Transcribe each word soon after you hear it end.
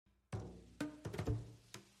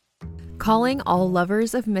Calling all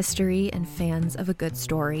lovers of mystery and fans of a good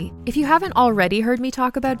story. If you haven't already heard me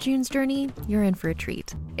talk about June's Journey, you're in for a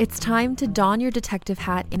treat. It's time to don your detective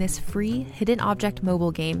hat in this free hidden object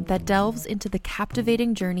mobile game that delves into the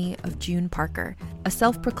captivating journey of June Parker, a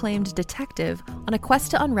self-proclaimed detective on a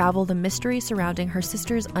quest to unravel the mystery surrounding her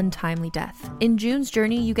sister's untimely death. In June's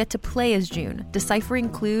Journey, you get to play as June, deciphering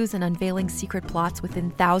clues and unveiling secret plots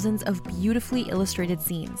within thousands of beautifully illustrated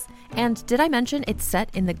scenes. And did I mention it's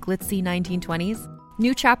set in the glitzy 1920s?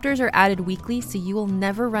 New chapters are added weekly, so you will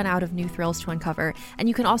never run out of new thrills to uncover, and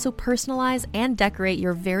you can also personalize and decorate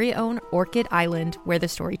your very own Orchid Island where the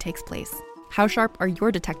story takes place. How sharp are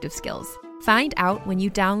your detective skills? Find out when you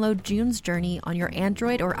download June's Journey on your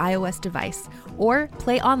Android or iOS device, or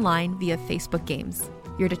play online via Facebook Games.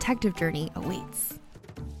 Your detective journey awaits.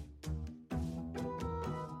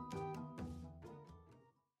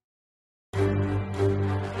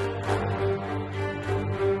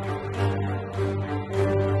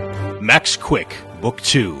 Max Quick, Book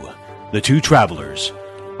 2, The Two Travelers,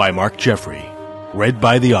 by Mark Jeffrey, read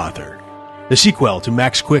by the author. The sequel to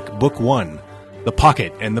Max Quick, Book 1, The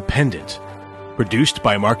Pocket and the Pendant, produced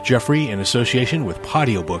by Mark Jeffrey in association with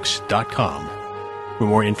Podiobooks.com. For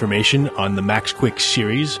more information on the Max Quick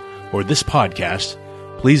series or this podcast,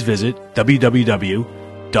 please visit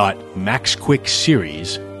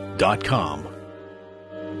www.maxquickseries.com.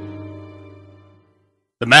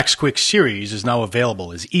 The Max Quick series is now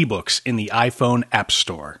available as ebooks in the iPhone App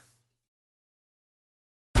Store.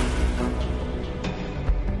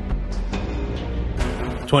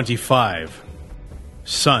 "25.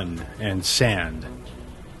 Sun and Sand."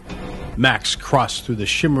 Max crossed through the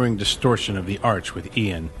shimmering distortion of the arch with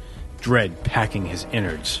Ian, dread packing his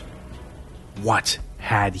innards. What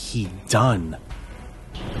had he done?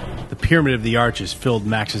 The pyramid of the arches filled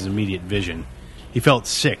Max's immediate vision. He felt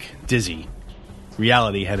sick, dizzy.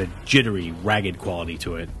 Reality had a jittery, ragged quality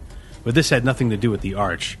to it. But this had nothing to do with the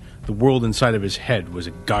arch. The world inside of his head was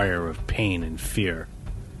a gyre of pain and fear.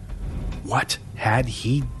 What had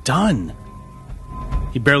he done?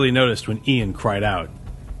 He barely noticed when Ian cried out.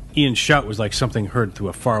 Ian's shout was like something heard through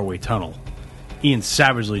a faraway tunnel. Ian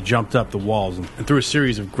savagely jumped up the walls and threw a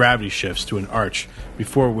series of gravity shifts to an arch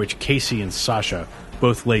before which Casey and Sasha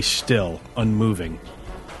both lay still, unmoving.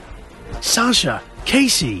 "Sasha!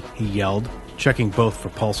 Casey!" he yelled, checking both for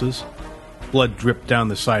pulses. Blood dripped down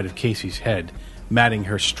the side of Casey's head, matting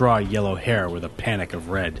her straw-yellow hair with a panic of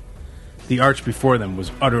red. The arch before them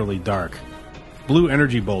was utterly dark. Blue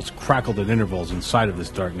energy bolts crackled at intervals inside of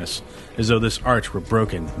this darkness, as though this arch were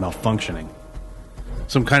broken, malfunctioning.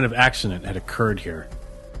 Some kind of accident had occurred here.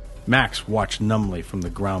 Max watched numbly from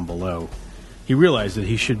the ground below. He realized that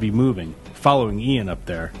he should be moving, following Ian up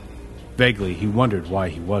there. Vaguely, he wondered why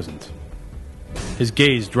he wasn't. His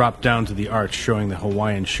gaze dropped down to the arch showing the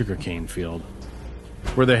Hawaiian sugarcane field.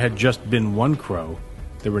 Where there had just been one crow,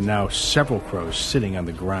 there were now several crows sitting on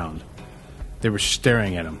the ground. They were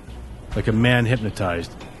staring at him. Like a man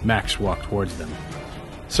hypnotized, Max walked towards them.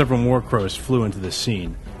 Several more crows flew into the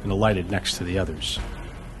scene and alighted next to the others.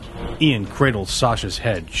 Ian cradled Sasha's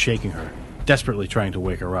head, shaking her, desperately trying to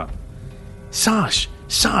wake her up. "Sash!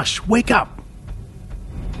 Sash! Wake up!"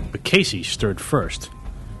 But Casey stirred first.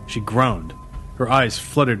 She groaned. Her eyes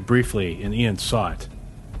fluttered briefly, and Ian saw it.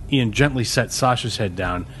 Ian gently set Sasha's head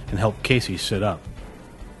down and helped Casey sit up.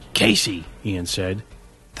 "Casey," Ian said,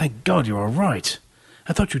 "thank God you're all right.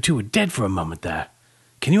 I thought you two were dead for a moment there.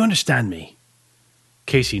 Can you understand me?"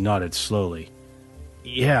 Casey nodded slowly.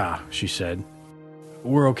 "Yeah," she said.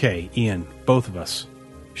 "We're okay, Ian, both of us.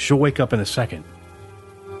 She'll wake up in a second."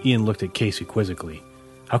 Ian looked at Casey quizzically.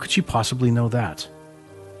 How could she possibly know that?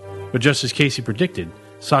 But just as Casey predicted,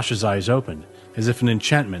 Sasha's eyes opened, as if an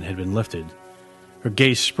enchantment had been lifted. Her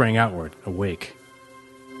gaze sprang outward, awake.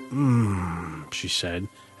 She said,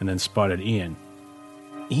 and then spotted Ian.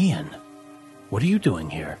 "Ian, what are you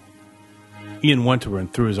doing here?" Ian went to her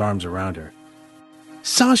and threw his arms around her.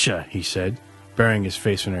 "Sasha," he said, burying his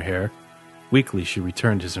face in her hair. Weakly, she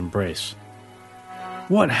returned his embrace.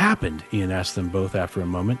 "What happened?" Ian asked them both after a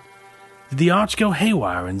moment. "Did the arch go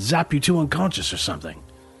haywire and zap you two unconscious or something?"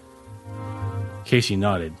 Casey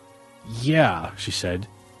nodded. "Yeah," she said.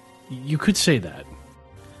 "You could say that."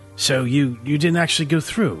 "So you didn't actually go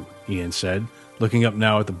through," Ian said, looking up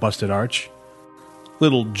now at the busted arch.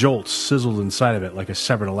 Little jolts sizzled inside of it like a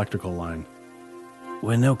severed electrical line.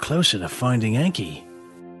 "We're no closer to finding Enki."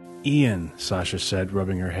 "Ian," Sasha said,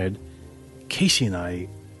 rubbing her head, "Casey and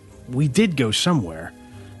we did go somewhere,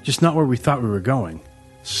 just not where we thought we were going.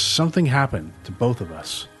 Something happened to both of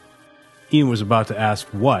us." Ian was about to ask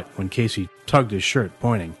what when Casey tugged his shirt,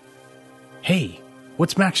 pointing. "Hey,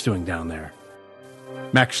 what's Max doing down there?"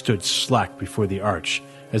 Max stood slack before the arch,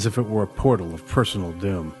 as if it were a portal of personal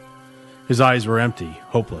doom. His eyes were empty,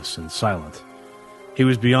 hopeless, and silent. He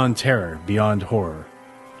was beyond terror, beyond horror.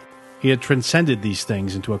 He had transcended these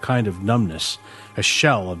things into a kind of numbness, a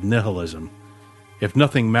shell of nihilism. If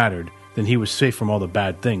nothing mattered, then he was safe from all the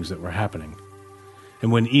bad things that were happening.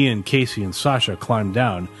 And when Ian, Casey, and Sasha climbed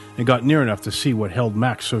down and got near enough to see what held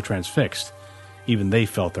Max so transfixed, even they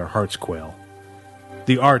felt their hearts quail.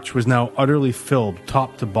 The arch was now utterly filled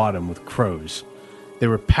top to bottom with crows. They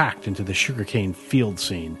were packed into the sugarcane field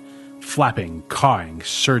scene, flapping, cawing,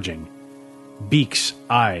 surging. Beaks,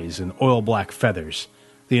 eyes, and oil-black feathers.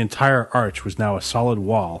 The entire arch was now a solid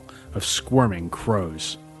wall of squirming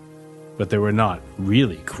crows. But they were not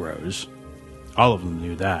really crows. All of them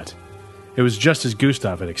knew that. It was just as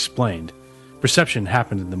Gustav had explained. Perception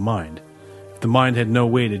happened in the mind. If the mind had no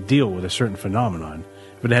way to deal with a certain phenomenon,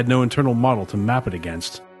 if it had no internal model to map it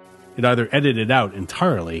against, it either edited it out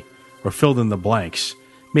entirely or filled in the blanks,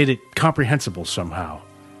 made it comprehensible somehow.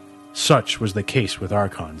 Such was the case with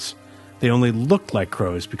Archons. They only looked like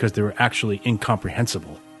crows because they were actually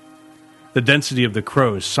incomprehensible. The density of the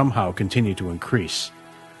crows somehow continued to increase.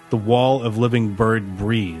 The wall of living bird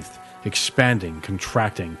breathed, expanding,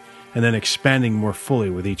 contracting, and then expanding more fully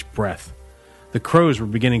with each breath. The crows were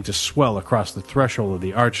beginning to swell across the threshold of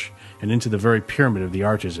the arch and into the very pyramid of the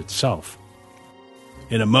arches itself.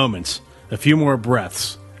 In a moment, a few more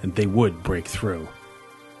breaths, and they would break through.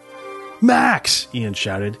 "Max!" Ian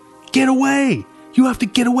shouted. "Get away! You have to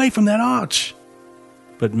get away from that arch!"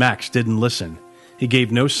 But Max didn't listen. He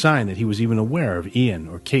gave no sign that he was even aware of Ian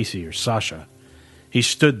or Casey or Sasha. He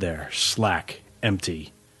stood there, slack,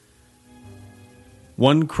 empty.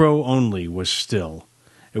 One crow only was still.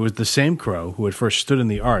 It was the same crow who had first stood in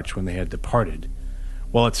the arch when they had departed.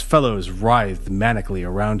 While its fellows writhed manically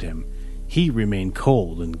around him, he remained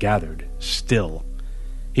cold and gathered, still.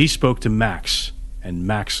 He spoke to Max, and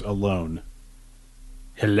Max alone.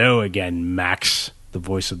 "Hello again, Max," the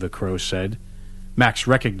voice of the crow said. Max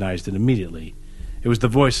recognized it immediately. It was the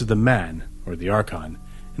voice of the man, or the Archon,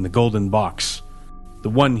 in the golden box, the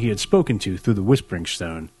one he had spoken to through the Whispering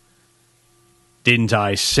Stone. "Didn't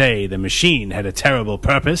I say the machine had a terrible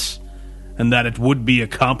purpose, and that it would be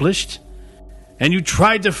accomplished? And you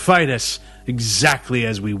tried to fight us exactly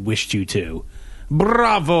as we wished you to.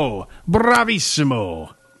 Bravo!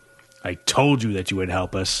 Bravissimo! I told you that you would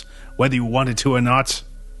help us, whether you wanted to or not,"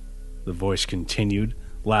 the voice continued,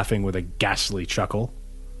 laughing with a ghastly chuckle.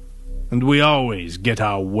 "And we always get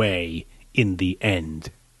our way in the end."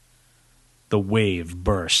 The wave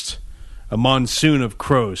burst. A monsoon of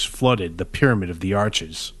crows flooded the pyramid of the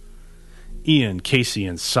arches. Ian, Casey,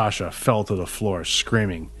 and Sasha fell to the floor,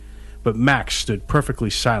 screaming, but Max stood perfectly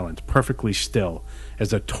silent, perfectly still, as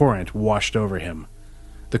the torrent washed over him.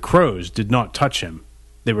 The crows did not touch him.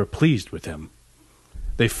 They were pleased with him.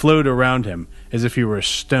 They flowed around him as if he were a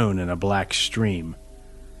stone in a black stream.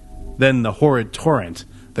 Then the horrid torrent,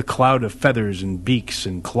 the cloud of feathers and beaks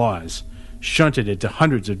and claws, shunted into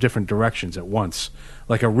hundreds of different directions at once,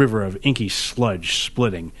 like a river of inky sludge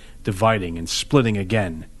splitting, dividing, and splitting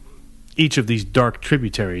again. Each of these dark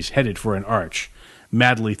tributaries headed for an arch,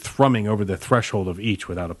 madly thrumming over the threshold of each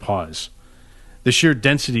without a pause. The sheer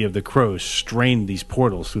density of the crows strained these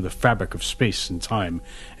portals through the fabric of space and time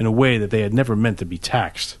in a way that they had never meant to be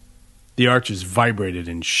taxed. The arches vibrated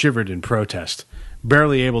and shivered in protest,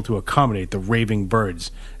 barely able to accommodate the raving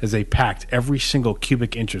birds as they packed every single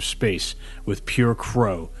cubic inch of space with pure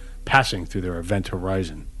crow passing through their event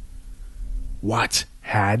horizon. What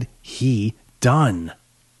had he done?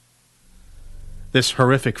 This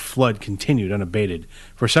horrific flood continued unabated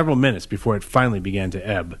for several minutes before it finally began to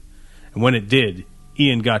ebb, and when it did,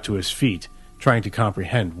 Ian got to his feet, trying to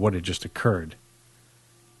comprehend what had just occurred.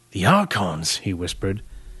 "The Archons," he whispered.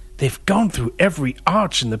 "They've gone through every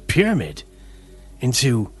arch in the pyramid,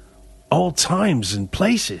 into all times and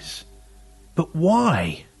places. But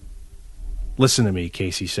why?" "Listen to me,"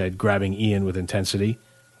 Casey said, grabbing Ian with intensity.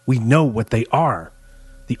 "We know what they are.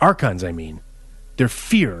 The Archons, I mean. They're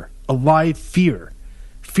fear, alive fear.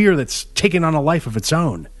 Fear that's taken on a life of its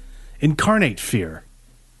own. Incarnate fear.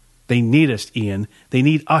 They need us, Ian. They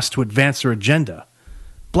need us to advance their agenda.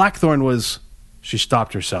 Blackthorn was..." She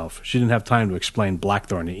stopped herself. She didn't have time to explain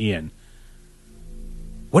Blackthorn to Ian.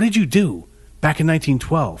 "What did you do back in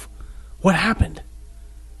 1912? What happened?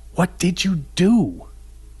 What did you do?"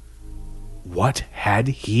 What had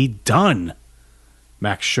he done?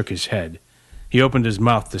 Max shook his head. He opened his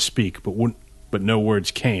mouth to speak, but no words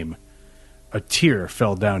came. A tear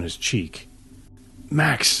fell down his cheek.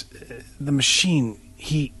 "Max, the machine,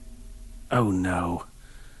 he... Oh no.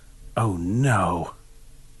 Oh no."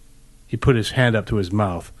 He put his hand up to his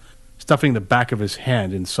mouth, stuffing the back of his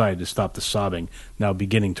hand inside to stop the sobbing, now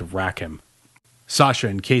beginning to rack him. Sasha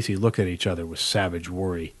and Casey looked at each other with savage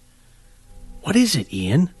worry. "What is it,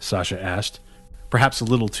 Ian?" Sasha asked, perhaps a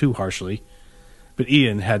little too harshly. But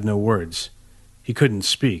Ian had no words. He couldn't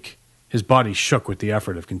speak. His body shook with the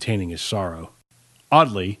effort of containing his sorrow.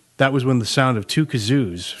 Oddly, that was when the sound of 2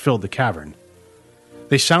 kazoos filled the cavern.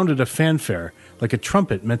 They sounded a fanfare, like a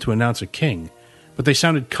trumpet meant to announce a king, but they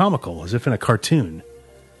sounded comical, as if in a cartoon.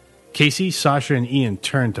 Casey, Sasha, and Ian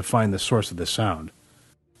turned to find the source of the sound.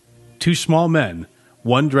 2 small men,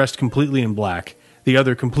 one dressed completely in black, the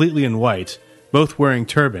other completely in white, both wearing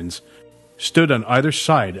turbans, stood on either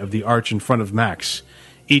side of the arch in front of Max,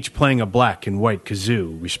 each playing a black and white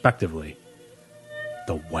kazoo, respectively.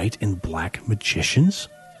 The white and black magicians?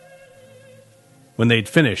 When they'd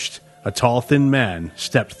finished, a tall, thin man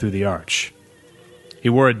stepped through the arch. He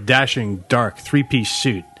wore a dashing, dark, 3-piece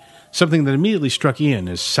suit, something that immediately struck Ian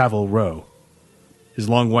as Savile Row. His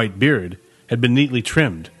long white beard had been neatly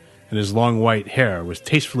trimmed, and his long white hair was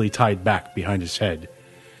tastefully tied back behind his head.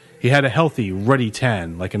 He had a healthy, ruddy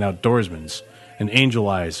tan like an outdoorsman's, and angel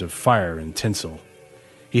eyes of fire and tinsel.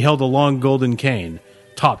 He held a long golden cane,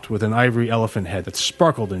 topped with an ivory elephant head that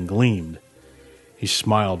sparkled and gleamed. He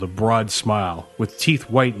smiled a broad smile, with teeth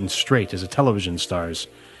white and straight as a television star's,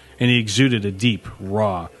 and he exuded a deep,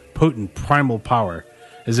 raw, potent primal power,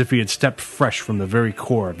 as if he had stepped fresh from the very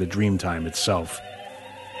core of the Dreamtime itself.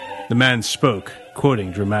 The man spoke,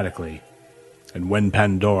 quoting dramatically, "And when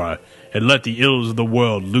Pandora had let the ills of the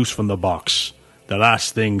world loose from the box, the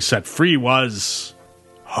last thing set free was...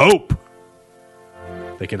 hope!"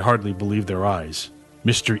 They could hardly believe their eyes.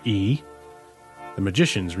 Mr. E? The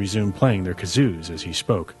magicians resumed playing their kazoos as he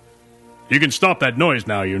spoke. "You can stop that noise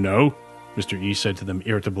now, you know," Mr. E said to them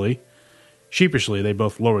irritably. Sheepishly, they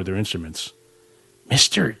both lowered their instruments.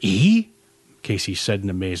 "Mr. E?" Casey said in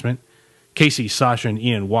amazement. Casey, Sasha, and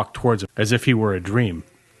Ian walked towards him as if he were a dream.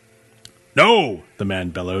 "No!" the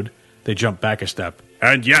man bellowed. They jumped back a step.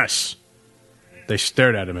 "And yes!" They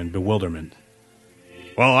stared at him in bewilderment.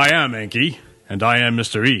 "Well, I am Enki, and I am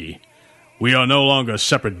Mr. E. We are no longer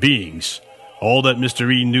separate beings. All that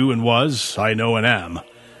Mr. E knew and was, I know and am.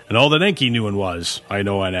 And all that Enki knew and was, I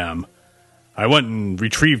know and am. I went and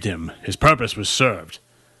retrieved him. His purpose was served.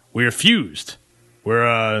 We are fused. We're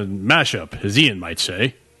a mashup, as Ian might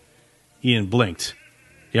say." Ian blinked.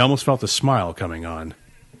 He almost felt a smile coming on.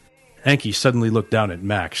 Enki suddenly looked down at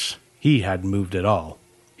Max. He hadn't moved at all.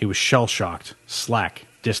 He was shell-shocked, slack,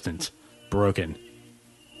 distant, broken.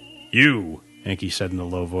 "You," Enki said in a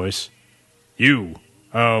low voice. "You.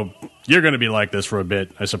 Oh, you're going to be like this for a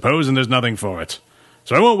bit, I suppose, and there's nothing for it.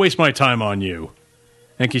 So I won't waste my time on you."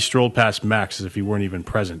 Enki strolled past Max as if he weren't even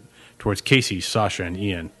present, towards Casey, Sasha, and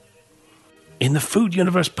Ian. "In the Food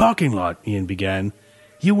Universe parking lot," Ian began.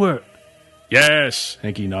 "You were—" "Yes,"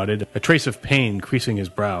 Enki nodded, a trace of pain creasing his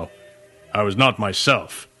brow. "I was not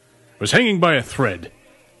myself. I was hanging by a thread,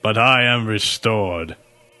 but I am restored."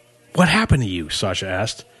 "What happened to you?" Sasha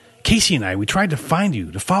asked. "Casey and I, we tried to find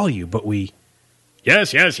you, to follow you, but we—"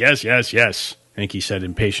 Yes, Enki said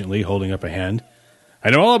impatiently, holding up a hand.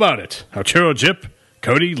 "I know all about it. Arturo Jip,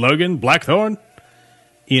 Cody, Logan, Blackthorn."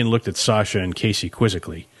 Ian looked at Sasha and Casey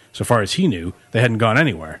quizzically. So far as he knew, they hadn't gone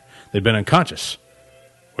anywhere. They'd been unconscious.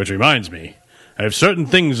 "Which reminds me, I have certain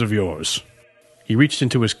things of yours." He reached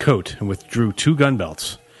into his coat and withdrew 2 gun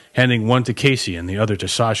belts, handing one to Casey and the other to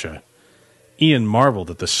Sasha. Ian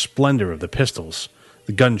marveled at the splendor of the pistols.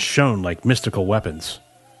 The guns shone like mystical weapons.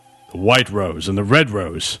 "The white rose and the red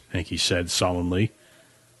rose," Enki said solemnly.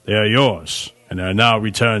 "They are yours, and are now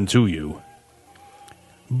returned to you."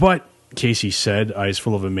 "But," Casey said, eyes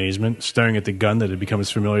full of amazement, staring at the gun that had become as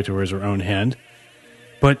familiar to her as her own hand.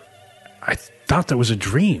 "But I thought that was a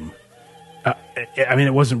dream. I mean,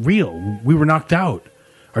 it wasn't real. We were knocked out.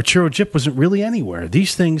 Arturo Jip wasn't really anywhere.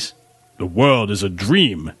 These things—" "The world is a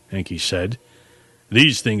dream," Enki said.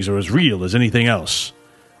 "These things are as real as anything else.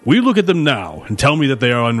 Will you look at them now and tell me that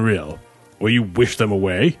they are unreal? Or you wish them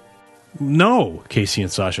away?" "No," Casey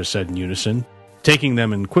and Sasha said in unison, taking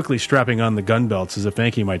them and quickly strapping on the gun belts as if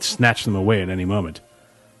Enki might snatch them away at any moment.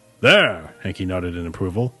 "There," Enki nodded in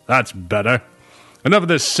approval. "That's better. Enough of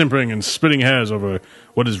this simpering and splitting hairs over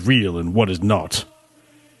what is real and what is not."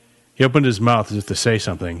 He opened his mouth as if to say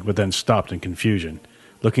something, but then stopped in confusion,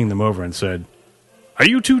 looking them over and said, "Are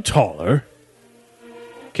you 2 taller?"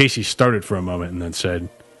 Casey started for a moment and then said,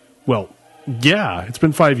 "Well, yeah, it's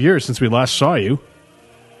been 5 years since we last saw you."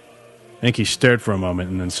 Enki stared for a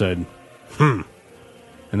moment and then said, and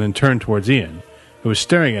then turned towards Ian, who was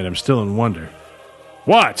staring at him still in wonder.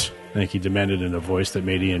 "What?" Enki demanded in a voice that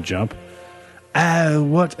made Ian jump.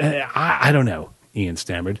 What? I don't know, Ian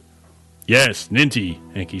stammered. Yes, Ninty,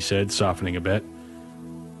 Enki said, softening a bit.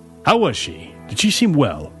 How was she? Did she seem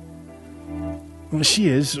well? She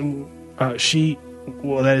is.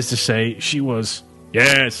 Well, that is to say, she was...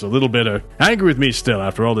 Yes, a little bit angry with me still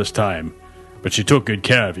after all this time. But she took good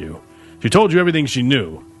care of you. She told you everything she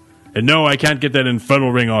knew. And no, I can't get that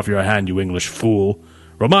infernal ring off your hand, you English fool.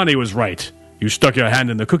 Romani was right. You stuck your hand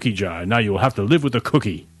in the cookie jar, and now you will have to live with the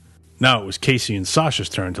cookie. Now it was Casey and Sasha's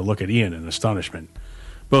turn to look at Ian in astonishment.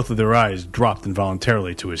 Both of their eyes dropped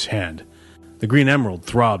involuntarily to his hand. The green emerald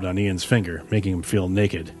throbbed on Ian's finger, making him feel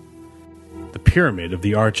naked. The pyramid of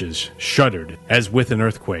the arches shuddered as with an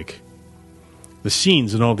earthquake. The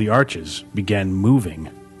scenes in all the arches began moving.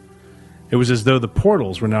 It was as though the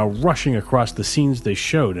portals were now rushing across the scenes they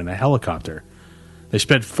showed in a helicopter. They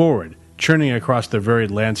sped forward, churning across their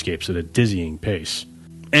varied landscapes at a dizzying pace.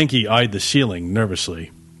 Enki eyed the ceiling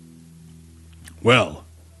nervously. Well,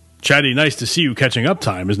 Chatty, nice to see you catching up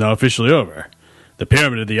time is now officially over. The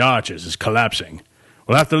pyramid of the arches is collapsing.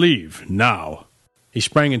 We'll have to leave, now. He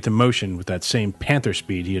sprang into motion with that same panther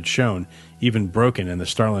speed he had shown, even broken in the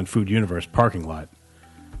Starland Food Universe parking lot.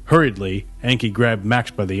 Hurriedly, Enki grabbed Max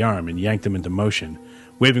by the arm and yanked him into motion,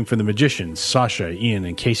 waving for the magicians, Sasha, Ian,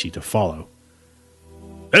 and Casey to follow.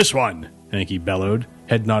 This one, Enki bellowed,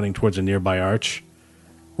 head nodding towards a nearby arch.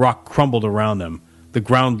 Rock crumbled around them. The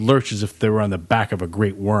ground lurched as if they were on the back of a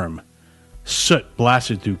great worm. Soot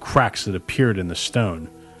blasted through cracks that appeared in the stone.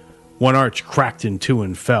 One arch cracked in two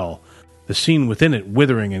and fell, the scene within it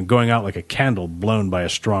withering and going out like a candle blown by a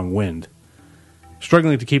strong wind.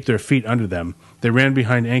 Struggling to keep their feet under them, they ran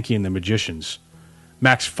behind Enki and the magicians.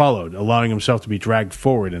 Max followed, allowing himself to be dragged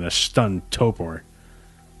forward in a stunned torpor.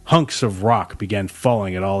 Hunks of rock began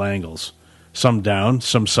falling at all angles, some down,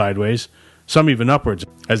 some sideways, some even upwards,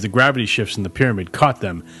 as the gravity shifts in the pyramid caught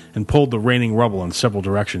them and pulled the raining rubble in several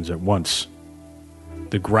directions at once.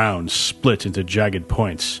 The ground split into jagged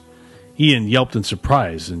points. Ian yelped in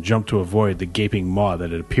surprise and jumped to avoid the gaping maw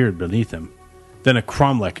that had appeared beneath him. Then a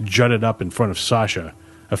cromlech jutted up in front of Sasha,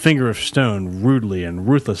 a finger of stone rudely and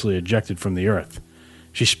ruthlessly ejected from the earth.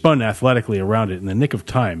 She spun athletically around it in the nick of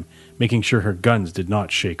time, making sure her guns did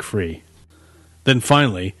not shake free. Then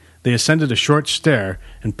finally, they ascended a short stair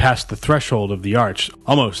and passed the threshold of the arch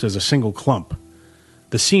almost as a single clump.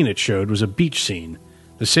 The scene it showed was a beach scene,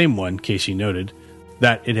 the same one, Casey noted,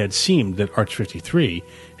 that it had seemed that Arch 53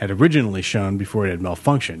 had originally shown before it had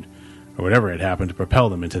malfunctioned, or whatever had happened to propel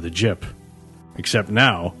them into the jip. Except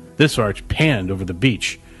now, this arch panned over the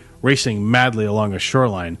beach, racing madly along a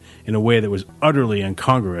shoreline in a way that was utterly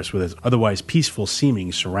incongruous with its otherwise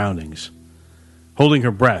peaceful-seeming surroundings. Holding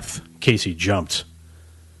her breath, Casey jumped.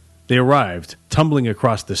 They arrived, tumbling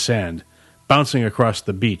across the sand, bouncing across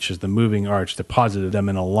the beach as the moving arch deposited them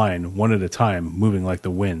in a line, one at a time, moving like the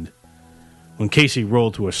wind. When Casey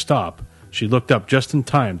rolled to a stop, she looked up just in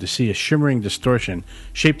time to see a shimmering distortion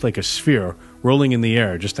shaped like a sphere rolling in the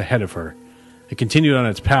air just ahead of her. It continued on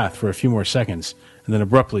its path for a few more seconds, and then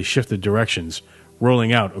abruptly shifted directions,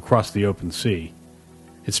 rolling out across the open sea.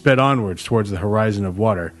 It sped onwards towards the horizon of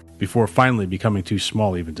water, before finally becoming too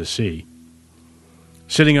small even to see.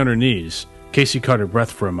 Sitting on her knees, Casey caught her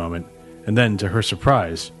breath for a moment, and then, to her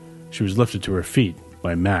surprise, she was lifted to her feet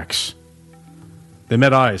by Max. They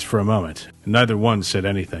met eyes for a moment, and neither one said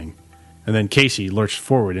anything, and then Casey lurched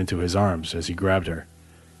forward into his arms as he grabbed her.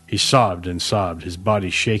 He sobbed and sobbed, his body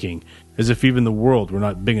shaking, as if even the world were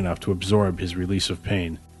not big enough to absorb his release of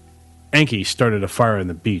pain. Enki started a fire on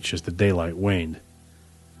the beach as the daylight waned.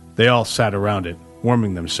 They all sat around it,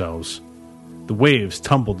 warming themselves. The waves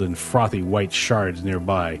tumbled in frothy white shards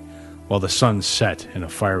nearby, while the sun set in a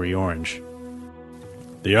fiery orange.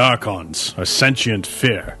 The Archons are sentient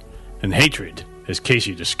fear and hatred, as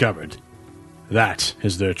Casey discovered. That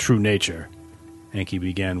is their true nature, Enki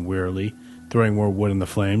began wearily, throwing more wood in the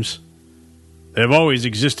flames. They have always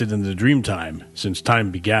existed in the Dreamtime, since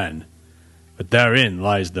time began. But therein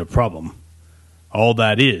lies their problem. All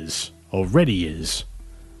that is, already is.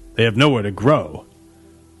 They have nowhere to grow.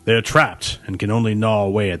 They are trapped and can only gnaw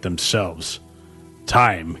away at themselves.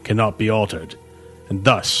 Time cannot be altered, and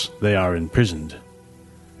thus they are imprisoned.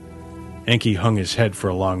 Enki hung his head for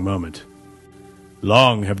a long moment.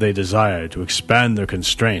 Long have they desired to expand their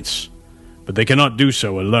constraints, but they cannot do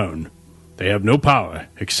so alone. They have no power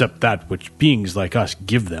except that which beings like us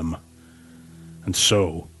give them. And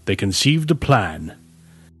so they conceived a plan.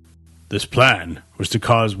 This plan was to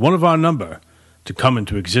cause one of our number to come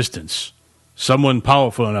into existence, someone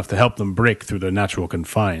powerful enough to help them break through their natural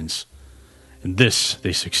confines. In this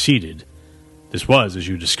they succeeded. This was, as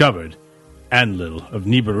you discovered, Anlil of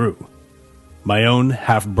Nibiru, my own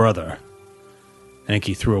half-brother.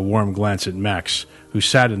 Enki threw a warm glance at Max, who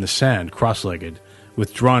sat in the sand, cross-legged,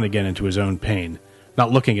 withdrawn again into his own pain,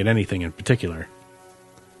 not looking at anything in particular.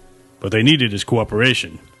 But they needed his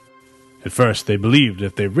cooperation. At first, they believed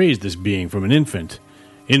if they raised this being from an infant,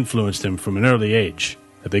 influenced him from an early age,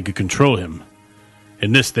 that they could control him.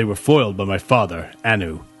 In this, they were foiled by my father,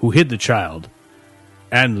 Anu, who hid the child.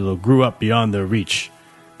 Anu grew up beyond their reach,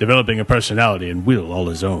 developing a personality and will all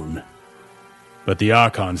his own. But the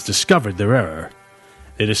Archons discovered their error.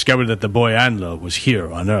 They discovered that the boy Anlo was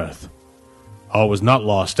here on Earth. All was not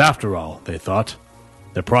lost after all, they thought.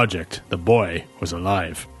 The project, the boy, was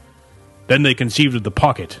alive. Then they conceived of the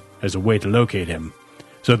pocket as a way to locate him,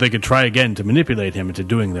 so that they could try again to manipulate him into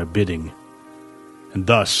doing their bidding. And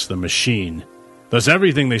thus the machine, thus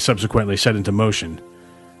everything they subsequently set into motion.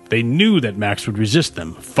 They knew that Max would resist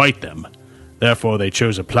them, fight them. Therefore they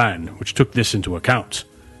chose a plan which took this into account.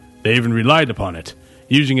 They even relied upon it,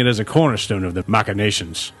 using it as a cornerstone of their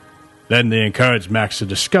machinations. Then they encouraged Max to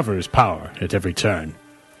discover his power at every turn.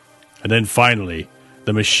 And then finally,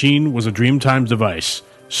 the machine was a Dreamtime device,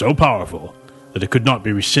 so powerful that it could not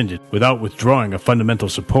be rescinded without withdrawing a fundamental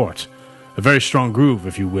support, a very strong groove,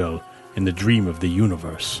 if you will, in the dream of the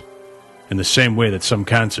universe. In the same way that some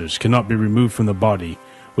cancers cannot be removed from the body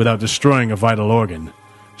without destroying a vital organ,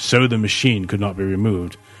 so the machine could not be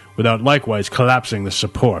removed without likewise collapsing the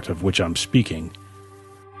support of which I'm speaking.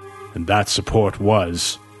 And that support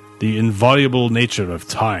was the inviolable nature of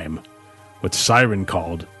time, what Siren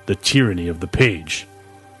called the tyranny of the page.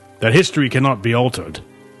 That history cannot be altered.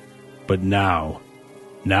 But now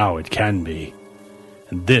it can be.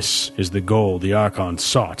 And this is the goal the Archons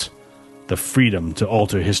sought, the freedom to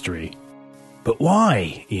alter history. But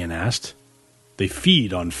why? Ian asked. They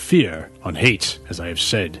feed on fear, on hate, as I have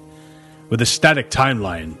said. With a static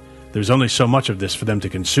timeline, there's only so much of this for them to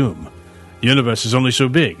consume. The universe is only so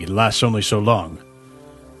big, it lasts only so long.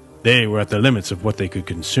 They were at the limits of what they could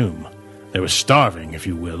consume. They were starving, if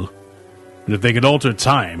you will. But if they could alter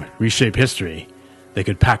time, reshape history, they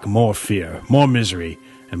could pack more fear, more misery,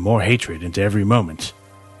 and more hatred into every moment.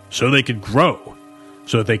 So they could grow,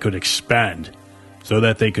 so that they could expand, so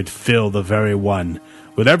that they could fill the very one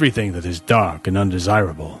with everything that is dark and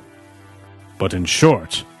undesirable. But in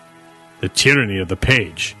short, the tyranny of the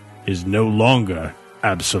page is no longer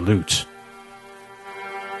absolute.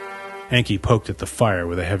 Enki poked at the fire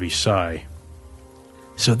with a heavy sigh.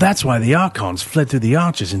 So that's why the Archons fled through the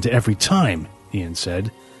arches into every time, Ian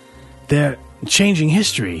said. They're changing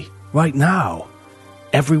history, right now.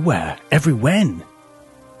 Everywhere, every when.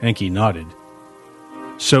 Enki nodded.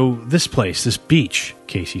 So this place, this beach,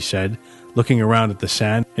 Casey said, looking around at the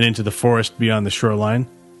sand and into the forest beyond the shoreline.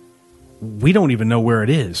 We don't even know where it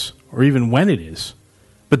is, or even when it is.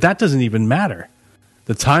 But that doesn't even matter.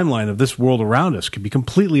 The timeline of this world around us could be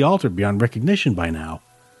completely altered beyond recognition by now.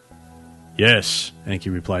 Yes, Enki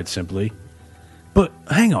replied simply. But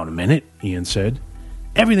hang on a minute, Ian said.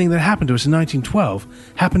 Everything that happened to us in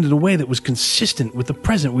 1912 happened in a way that was consistent with the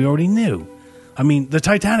present we already knew. I mean, the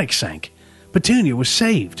Titanic sank. Petunia was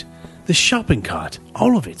saved. The shopping cart.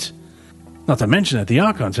 All of it. Not to mention that the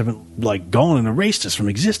Archons haven't, gone and erased us from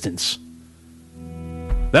existence.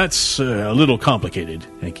 That's a little complicated,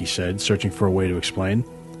 Enki said, searching for a way to explain.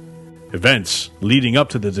 Events leading up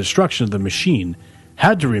to the destruction of the machine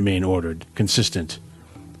had to remain ordered, consistent.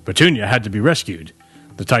 Petunia had to be rescued.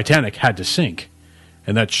 The Titanic had to sink.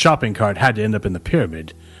 And that shopping cart had to end up in the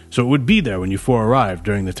pyramid, so it would be there when you four arrived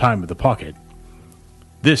during the time of the pocket.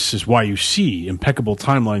 This is why you see impeccable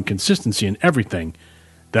timeline consistency in everything.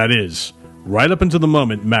 That is, right up until the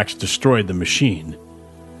moment Max destroyed the machine.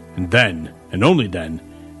 And then, and only then,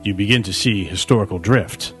 you begin to see historical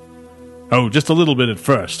drift. Oh, just a little bit at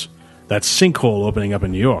first. That sinkhole opening up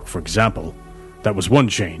in New York, for example. That was one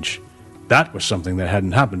change. That was something that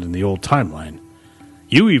hadn't happened in the old timeline.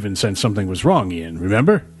 You even sensed something was wrong, Ian,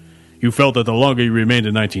 remember? You felt that the longer you remained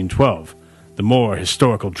in 1912, the more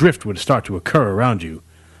historical drift would start to occur around you.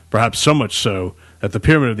 Perhaps so much so that the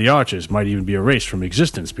Pyramid of the Arches might even be erased from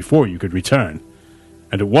existence before you could return.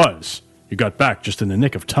 And it was. You got back just in the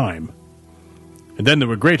nick of time. And then there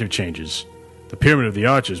were greater changes. The Pyramid of the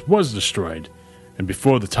Arches was destroyed, and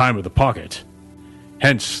before the time of the pocket.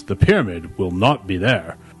 Hence, the pyramid will not be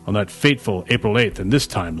there on that fateful April 8th in this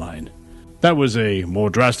timeline. That was a more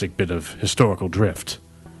drastic bit of historical drift.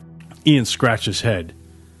 Ian scratched his head.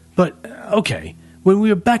 But, okay, when we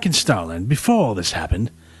were back in Starland, before all this happened,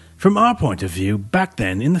 from our point of view, back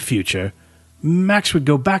then, in the future, Max would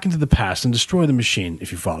go back into the past and destroy the machine,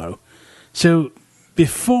 if you follow. So,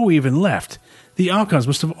 before we even left, the Archons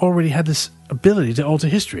must have already had this ability to alter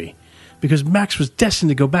history, because Max was destined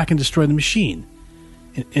to go back and destroy the machine.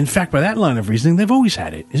 In fact, by that line of reasoning, they've always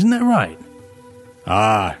had it. Isn't that right?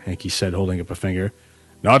 Ah, Enki said, holding up a finger.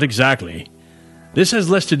 Not exactly. This has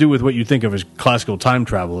less to do with what you think of as classical time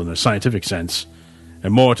travel in a scientific sense,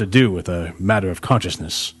 and more to do with a matter of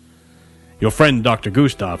consciousness. Your friend Dr.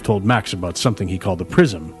 Gustav told Max about something he called the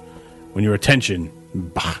prism. When your attention,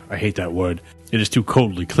 I hate that word, it is too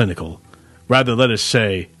coldly clinical. Rather, let us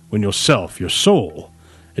say, when yourself, your soul,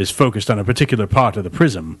 is focused on a particular part of the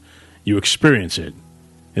prism, you experience it.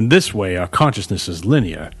 In this way, our consciousness is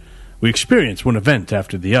linear. We experience one event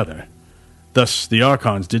after the other. Thus, the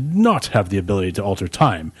Archons did not have the ability to alter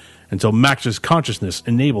time until Max's consciousness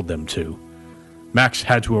enabled them to. Max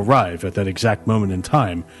had to arrive at that exact moment in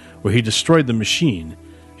time where he destroyed the machine,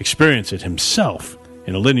 experience it himself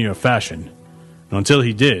in a linear fashion. And until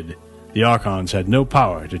he did, the Archons had no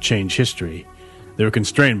power to change history. They were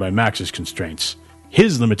constrained by Max's constraints.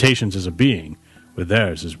 His limitations as a being were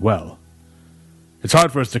theirs as well. It's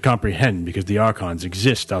hard for us to comprehend because the Archons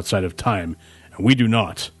exist outside of time, and we do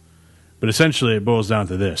not. But essentially it boils down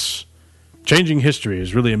to this. Changing history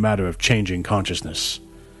is really a matter of changing consciousness.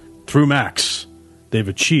 Through Max, they've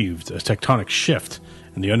achieved a tectonic shift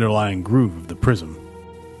in the underlying groove of the prism.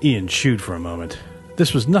 Ian chewed for a moment.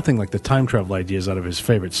 This was nothing like the time travel ideas out of his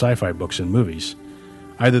favorite sci-fi books and movies.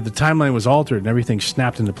 Either the timeline was altered and everything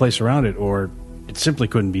snapped into place around it, or it simply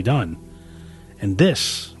couldn't be done. And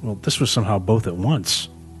this was somehow both at once.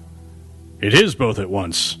 It is both at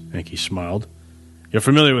once, Enki smiled. You're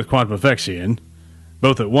familiar with quantum effects, Ian.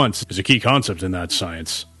 Both at once is a key concept in that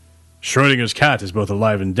science. Schrödinger's cat is both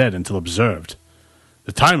alive and dead until observed.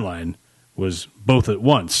 The timeline was both at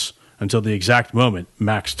once until the exact moment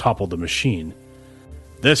Max toppled the machine.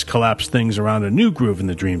 This collapsed things around a new groove in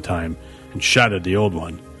the dream time and shattered the old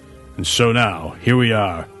one. And so now, here we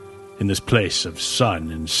are, in this place of sun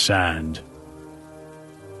and sand.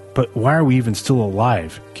 But why are we even still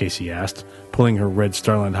alive? Casey asked, pulling her red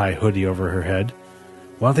Starland High hoodie over her head.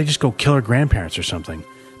 Why don't they just go kill our grandparents or something?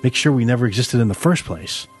 Make sure we never existed in the first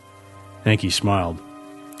place. Enki smiled.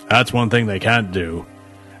 That's one thing they can't do.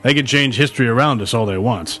 They can change history around us all they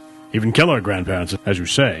want, even kill our grandparents, as you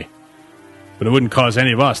say. But it wouldn't cause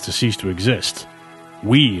any of us to cease to exist.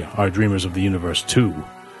 We are dreamers of the universe too.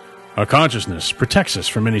 Our consciousness protects us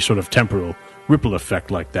from any sort of temporal ripple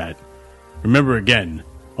effect like that. Remember again,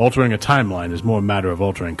 altering a timeline is more a matter of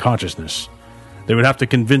altering consciousness. They would have to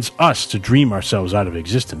convince us to dream ourselves out of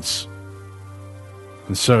existence.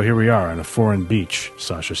 And so here we are on a foreign beach,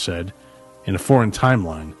 Sasha said, in a foreign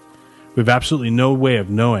timeline. We have absolutely no way of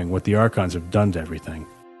knowing what the Archons have done to everything.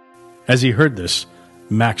 As he heard this,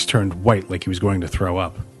 Max turned white like he was going to throw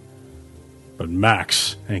up. But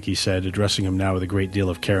Max, Enki said, addressing him now with a great deal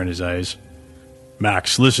of care in his eyes.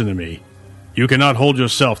 Max, listen to me. You cannot hold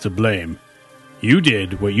yourself to blame. You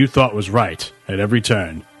did what you thought was right at every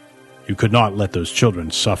turn. You could not let those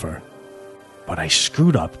children suffer. But I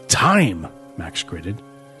screwed up time, Max gritted.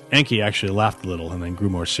 Enki actually laughed a little and then grew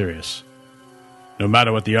more serious. No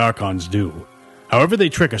matter what the Archons do, however they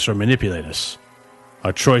trick us or manipulate us,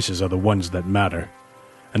 our choices are the ones that matter.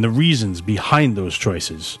 And the reasons behind those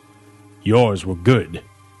choices. Yours were good.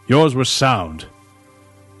 Yours were sound.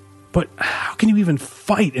 But how can you even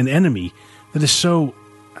fight an enemy that is so,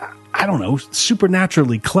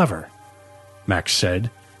 supernaturally clever? Max said,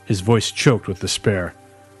 his voice choked with despair.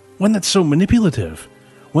 One that's so manipulative.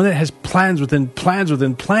 One that has plans within plans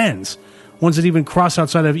within plans. Ones that even cross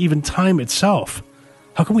outside of even time itself.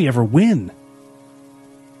 How can we ever win?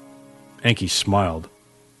 Enki smiled.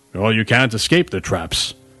 Well, you can't escape their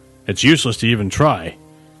traps. It's useless to even try.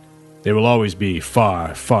 They will always be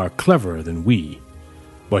far, far cleverer than we.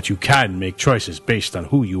 But you can make choices based on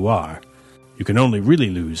who you are. You can only really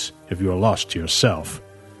lose if you are lost to yourself.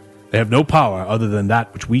 They have no power other than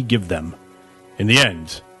that which we give them. In the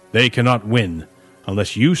end, they cannot win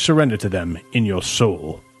unless you surrender to them in your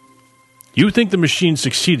soul. You think the machine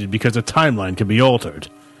succeeded because a timeline can be altered?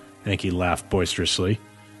 Enki laughed boisterously.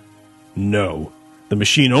 No, the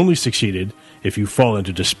machine only succeeded if you fall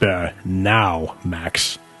into despair now,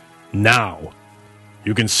 Max. Now.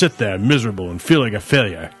 You can sit there miserable and feel like a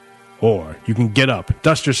failure. Or you can get up,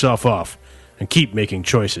 dust yourself off, and keep making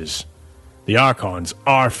choices. The Archons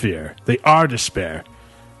are fear. They are despair.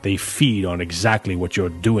 They feed on exactly what you're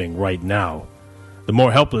doing right now. The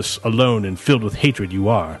more helpless, alone, and filled with hatred you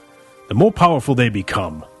are, the more powerful they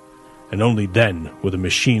become. And only then will the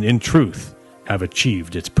machine, in truth, have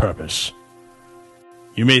achieved its purpose.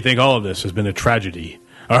 You may think all of this has been a tragedy,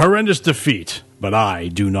 a horrendous defeat, but I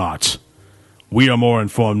do not. We are more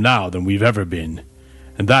informed now than we've ever been,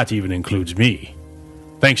 and that even includes me.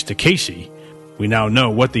 Thanks to Casey, we now know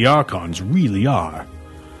what the Archons really are.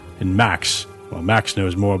 And Max, Well, Max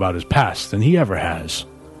knows more about his past than he ever has.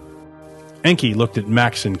 Enki looked at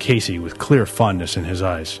Max and Casey with clear fondness in his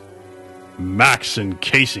eyes. Max and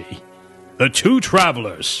Casey, the two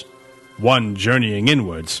travelers, one journeying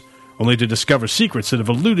inwards, only to discover secrets that have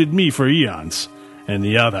eluded me for eons, and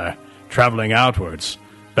the other traveling outwards,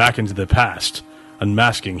 back into the past,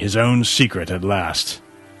 unmasking his own secret at last.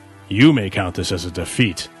 You may count this as a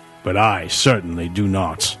defeat, but I certainly do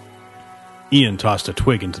not. Ian tossed a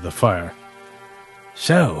twig into the fire.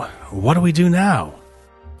 So, what do we do now?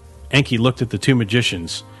 Enki looked at the two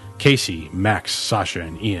magicians, Casey, Max, Sasha,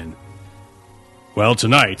 and Ian. Well,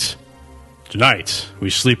 tonight we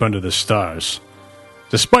sleep under the stars.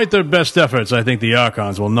 Despite their best efforts, I think the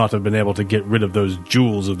Archons will not have been able to get rid of those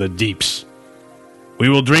jewels of the deeps. We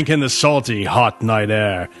will drink in the salty, hot night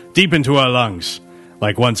air, deep into our lungs,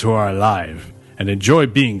 like ones who are alive, and enjoy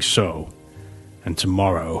being so. And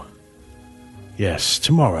tomorrow... Yes,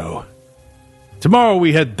 tomorrow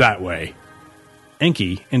we head that way.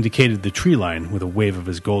 Enki indicated the tree line with a wave of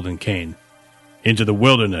his golden cane. Into the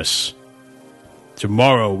wilderness.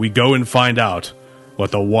 Tomorrow we go and find out what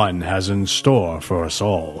the One has in store for us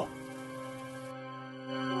all.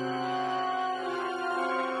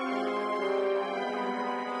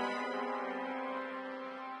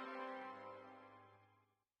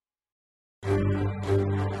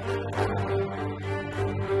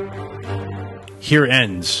 Here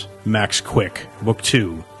ends Max Quick, Book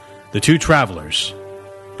 2, The Two Travelers.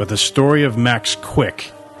 But the story of Max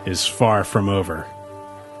Quick is far from over.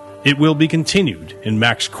 It will be continued in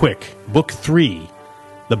Max Quick, Book 3,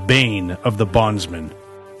 The Bane of the Bondsman,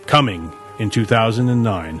 coming in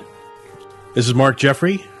 2009. This is Mark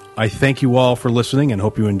Jeffrey. I thank you all for listening and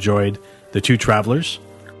hope you enjoyed The Two Travelers.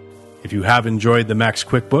 If you have enjoyed the Max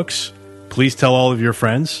Quick books, please tell all of your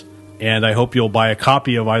friends. And I hope you'll buy a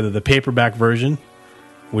copy of either the paperback version,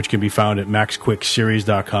 which can be found at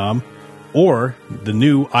maxquickseries.com, or the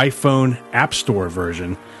new iPhone App Store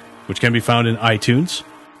version, which can be found in iTunes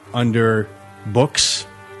under Books.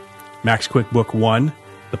 Max Quick Book 1,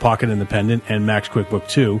 The Pocket and the Pendant, and Max Quick Book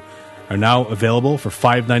 2 are now available for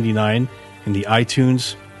 $5.99 in the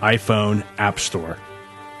iTunes iPhone App Store.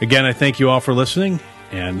 Again, I thank you all for listening,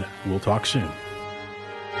 and we'll talk soon.